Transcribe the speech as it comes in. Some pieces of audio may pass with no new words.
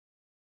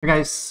Hey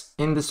guys,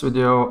 in this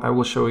video I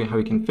will show you how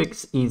you can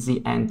fix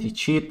easy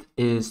anti-cheat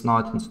is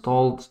not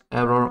installed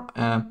error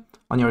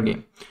on your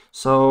game.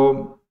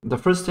 So the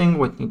first thing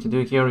what you need to do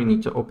here, you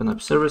need to open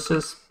up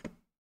services,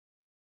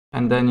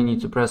 and then you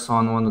need to press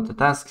on one of the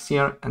tasks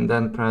here and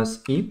then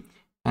press E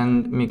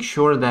and make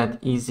sure that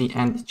easy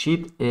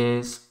anti-cheat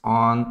is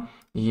on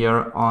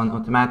here on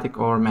automatic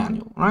or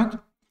manual, right?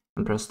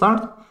 And press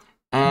start,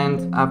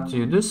 and after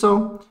you do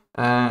so,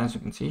 as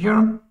you can see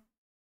here,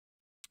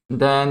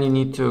 then you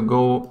need to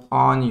go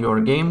on your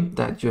game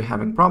that you're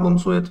having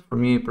problems with. For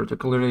me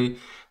particularly,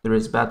 there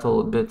is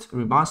BattleBit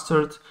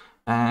Remastered,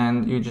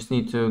 and you just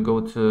need to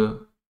go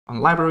to on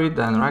library,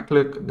 then right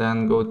click,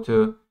 then go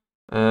to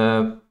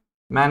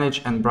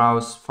manage and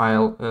browse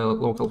file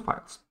local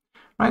files,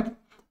 right?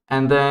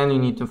 And then you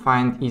need to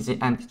find easy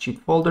anti-cheat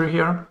folder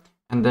here,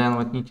 and then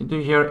what you need to do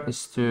here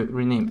is to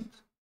rename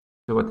it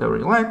to whatever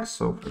you like.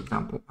 So for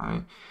example,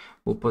 I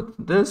will put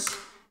this.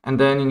 And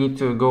then you need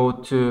to go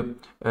to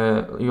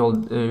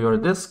your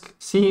disk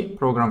C,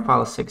 program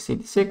file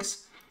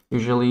 686.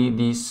 Usually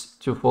these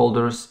two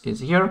folders is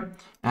here,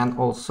 and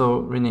also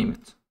rename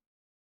it.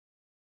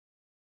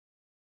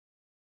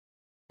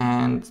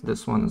 And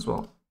this one as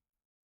well.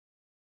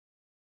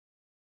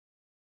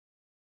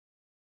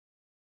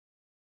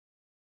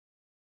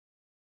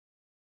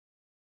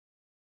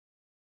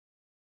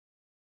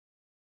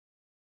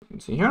 You can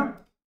see here.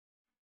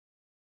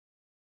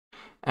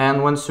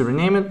 And once you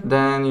rename it,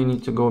 then you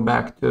need to go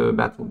back to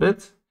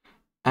BattleBit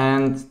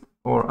and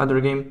or other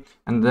game,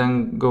 and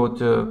then go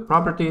to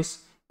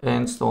properties,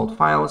 installed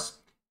files,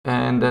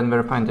 and then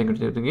verify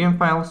integrity of the game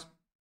files.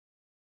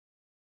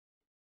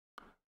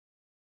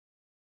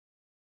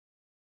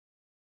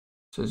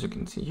 So as you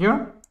can see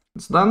here,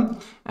 it's done.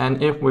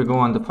 And if we go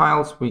on the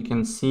files, we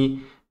can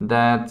see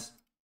that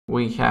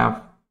we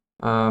have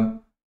a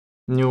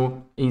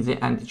new easy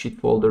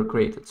anti-cheat folder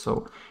created.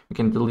 So you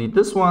can delete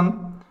this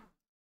one.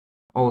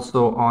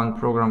 Also on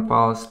program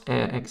files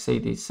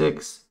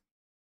x86,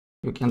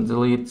 you can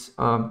delete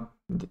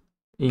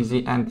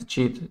easy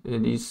anti-cheat,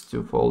 these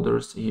two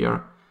folders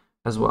here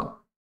as well,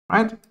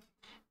 right?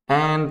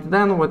 And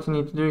then what you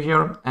need to do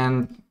here,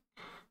 and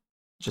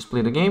just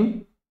play the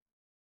game,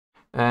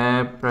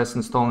 press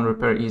install and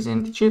repair easy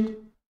anti-cheat,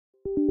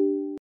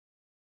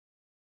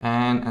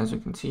 and as you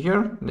can see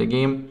here, the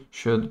game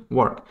should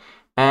work.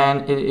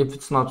 And if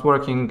it's not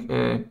working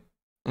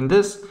in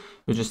this,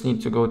 you just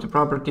need to go to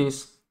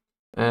properties,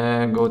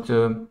 go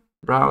to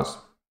browse,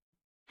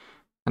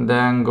 and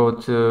then go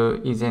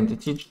to easy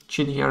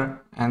anti-cheat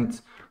here,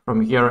 and from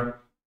here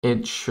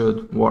it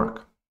should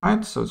work,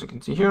 right? So as you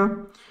can see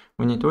here,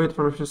 we need to wait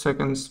for a few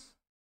seconds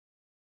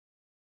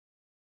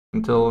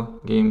until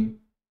game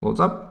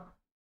loads up,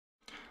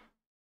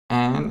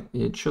 and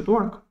it should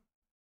work,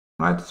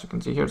 right? As you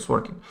can see here, it's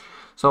working.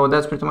 So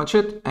that's pretty much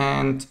it,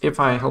 and if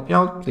I help you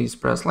out, please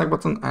press like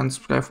button and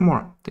subscribe for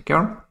more. Take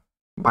care,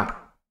 bye.